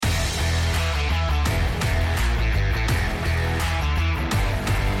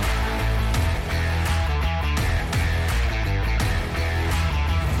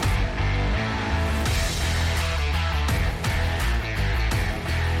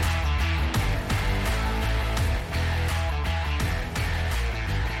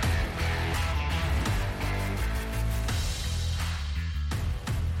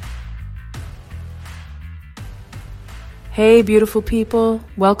Hey, beautiful people.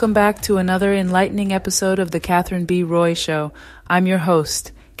 Welcome back to another enlightening episode of The Catherine B. Roy Show. I'm your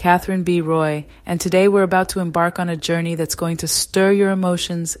host, Catherine B. Roy, and today we're about to embark on a journey that's going to stir your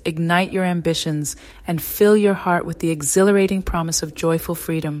emotions, ignite your ambitions, and fill your heart with the exhilarating promise of joyful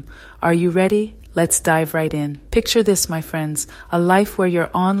freedom. Are you ready? Let's dive right in. Picture this, my friends, a life where your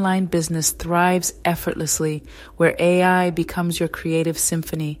online business thrives effortlessly, where AI becomes your creative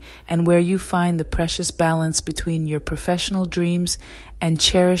symphony, and where you find the precious balance between your professional dreams and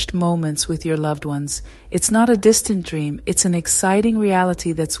cherished moments with your loved ones. It's not a distant dream, it's an exciting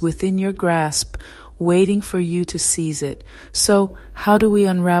reality that's within your grasp, waiting for you to seize it. So, how do we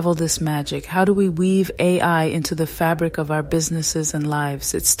unravel this magic? How do we weave AI into the fabric of our businesses and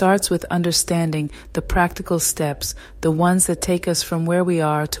lives? It starts with understanding the practical steps, the ones that take us from where we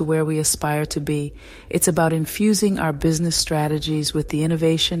are to where we aspire to be. It's about infusing our business strategies with the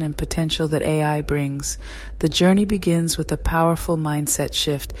innovation and potential that AI brings. The journey begins with a powerful mindset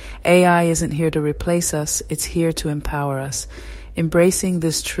shift. AI isn't here to replace us, it's here to empower us. Embracing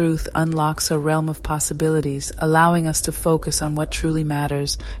this truth unlocks a realm of possibilities, allowing us to focus on what truly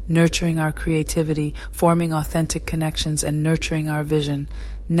matters, nurturing our creativity, forming authentic connections, and nurturing our vision.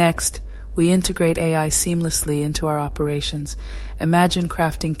 Next, we integrate AI seamlessly into our operations. Imagine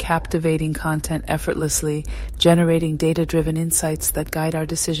crafting captivating content effortlessly, generating data-driven insights that guide our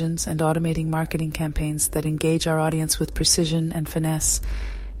decisions, and automating marketing campaigns that engage our audience with precision and finesse.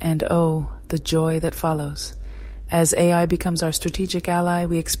 And oh, the joy that follows. As AI becomes our strategic ally,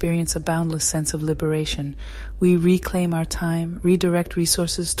 we experience a boundless sense of liberation. We reclaim our time, redirect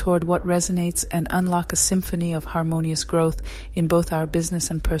resources toward what resonates, and unlock a symphony of harmonious growth in both our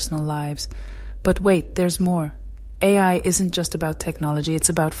business and personal lives. But wait, there's more. AI isn't just about technology, it's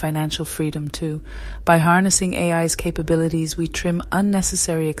about financial freedom too. By harnessing AI's capabilities, we trim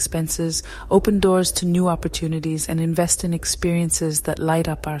unnecessary expenses, open doors to new opportunities, and invest in experiences that light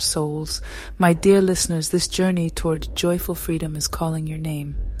up our souls. My dear listeners, this journey toward joyful freedom is calling your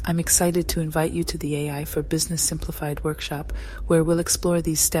name. I'm excited to invite you to the AI for Business Simplified workshop, where we'll explore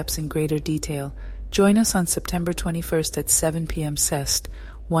these steps in greater detail. Join us on September 21st at 7 p.m. CEST,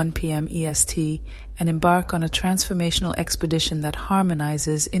 1 p.m. EST, and embark on a transformational expedition that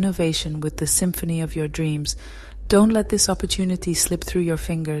harmonizes innovation with the symphony of your dreams. Don't let this opportunity slip through your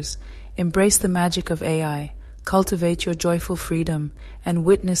fingers. Embrace the magic of AI, cultivate your joyful freedom, and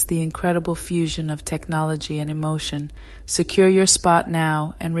witness the incredible fusion of technology and emotion. Secure your spot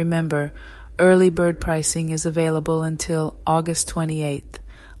now, and remember, early bird pricing is available until August 28th.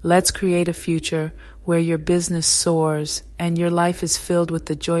 Let's create a future where your business soars and your life is filled with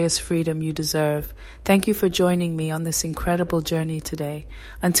the joyous freedom you deserve. Thank you for joining me on this incredible journey today.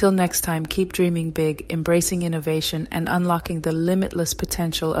 Until next time, keep dreaming big, embracing innovation, and unlocking the limitless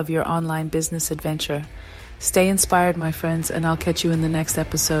potential of your online business adventure. Stay inspired, my friends, and I'll catch you in the next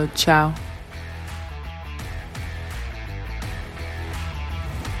episode. Ciao.